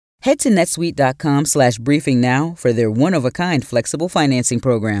Head to netsuite.com/briefing now for their one-of-a-kind flexible financing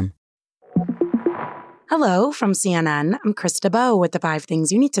program. Hello from CNN. I'm Krista Bowe with the 5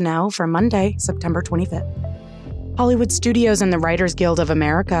 things you need to know for Monday, September 25th. Hollywood studios and the Writers Guild of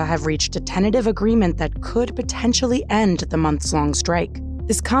America have reached a tentative agreement that could potentially end the months-long strike.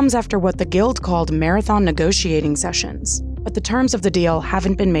 This comes after what the Guild called marathon negotiating sessions, but the terms of the deal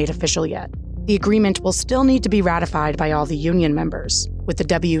haven't been made official yet. The agreement will still need to be ratified by all the union members, with the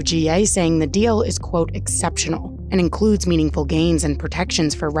WGA saying the deal is, quote, exceptional and includes meaningful gains and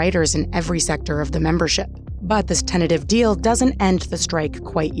protections for writers in every sector of the membership. But this tentative deal doesn't end the strike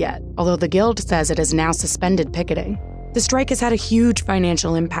quite yet, although the Guild says it has now suspended picketing. The strike has had a huge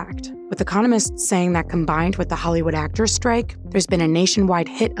financial impact, with economists saying that combined with the Hollywood actors' strike, there's been a nationwide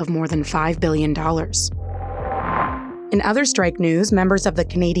hit of more than $5 billion. In other strike news, members of the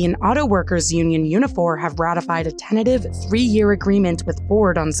Canadian Auto Workers Union Unifor have ratified a tentative 3-year agreement with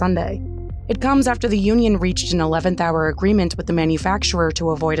Ford on Sunday. It comes after the union reached an 11th-hour agreement with the manufacturer to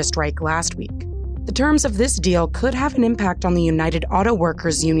avoid a strike last week. The terms of this deal could have an impact on the United Auto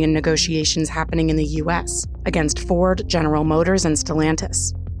Workers Union negotiations happening in the U.S. against Ford, General Motors, and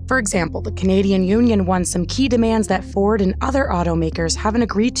Stellantis. For example, the Canadian Union won some key demands that Ford and other automakers haven't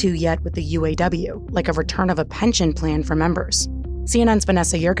agreed to yet with the UAW, like a return of a pension plan for members. CNN's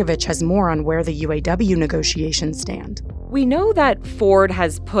Vanessa Yurkovich has more on where the UAW negotiations stand. We know that Ford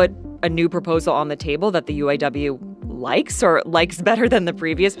has put a new proposal on the table that the UAW likes better than the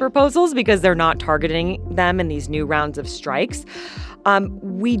previous proposals because they're not targeting them in these new rounds of strikes.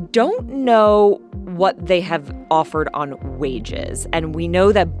 We don't know what they have offered on wages. And we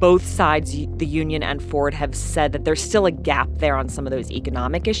know that both sides, the union and Ford, have said that there's still a gap there on some of those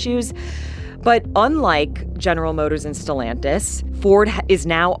economic issues. But unlike General Motors and Stellantis, Ford is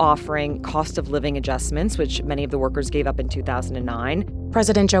now offering cost of living adjustments, which many of the workers gave up in 2009.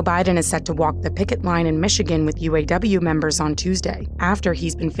 President Joe Biden is set to walk the picket line in Michigan with UAW members on Tuesday, after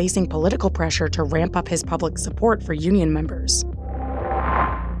he's been facing political pressure to ramp up his public support for union members.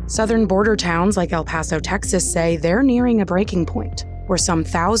 Southern border towns like El Paso, Texas say they're nearing a breaking point, where some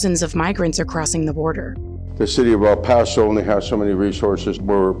thousands of migrants are crossing the border. The city of El Paso only has so many resources.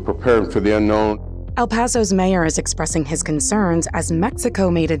 We're preparing for the unknown. El Paso's mayor is expressing his concerns as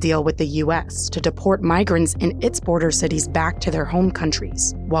Mexico made a deal with the U.S. to deport migrants in its border cities back to their home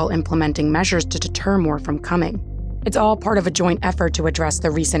countries, while implementing measures to deter more from coming. It's all part of a joint effort to address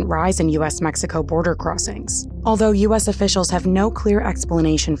the recent rise in U.S.-Mexico border crossings, although U.S. officials have no clear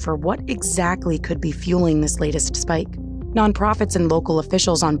explanation for what exactly could be fueling this latest spike. Nonprofits and local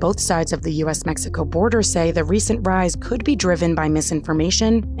officials on both sides of the U.S.-Mexico border say the recent rise could be driven by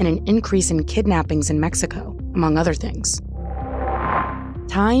misinformation and an increase in kidnappings in Mexico, among other things.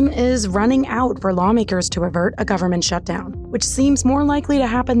 Time is running out for lawmakers to avert a government shutdown, which seems more likely to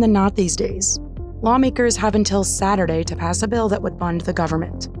happen than not these days. Lawmakers have until Saturday to pass a bill that would fund the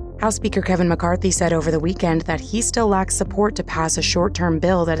government. House Speaker Kevin McCarthy said over the weekend that he still lacks support to pass a short-term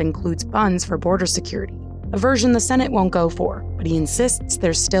bill that includes funds for border security, a version the Senate won't go for, but he insists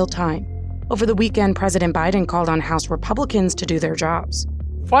there's still time. Over the weekend, President Biden called on House Republicans to do their jobs.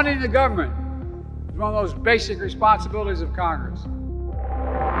 Funding the government is one of those basic responsibilities of Congress.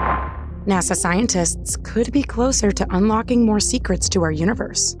 NASA scientists could be closer to unlocking more secrets to our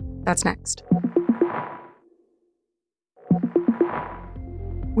universe. That's next.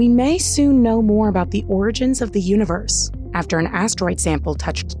 We may soon know more about the origins of the universe after an asteroid sample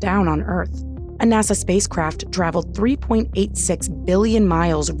touched down on Earth. A NASA spacecraft traveled 3.86 billion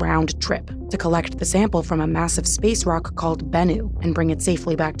miles round trip to collect the sample from a massive space rock called Bennu and bring it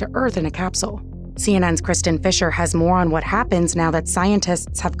safely back to Earth in a capsule. CNN's Kristen Fisher has more on what happens now that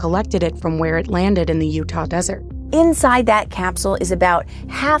scientists have collected it from where it landed in the Utah desert. Inside that capsule is about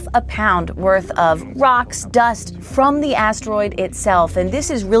half a pound worth of rocks, dust from the asteroid itself. And this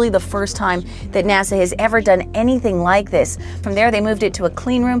is really the first time that NASA has ever done anything like this. From there, they moved it to a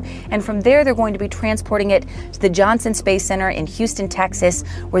clean room. And from there, they're going to be transporting it to the Johnson Space Center in Houston, Texas,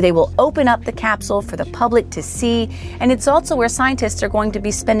 where they will open up the capsule for the public to see. And it's also where scientists are going to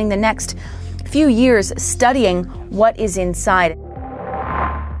be spending the next few years studying what is inside.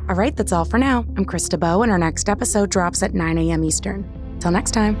 All right, that's all for now. I'm Krista Bowe, and our next episode drops at 9 a.m. Eastern. Till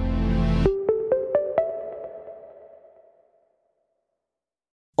next time.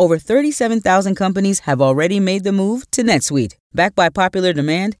 Over 37,000 companies have already made the move to NetSuite. Backed by popular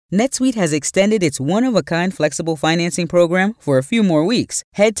demand, NetSuite has extended its one-of-a-kind flexible financing program for a few more weeks.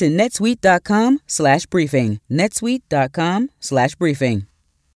 Head to netsuite.com/briefing. netsuite.com/briefing.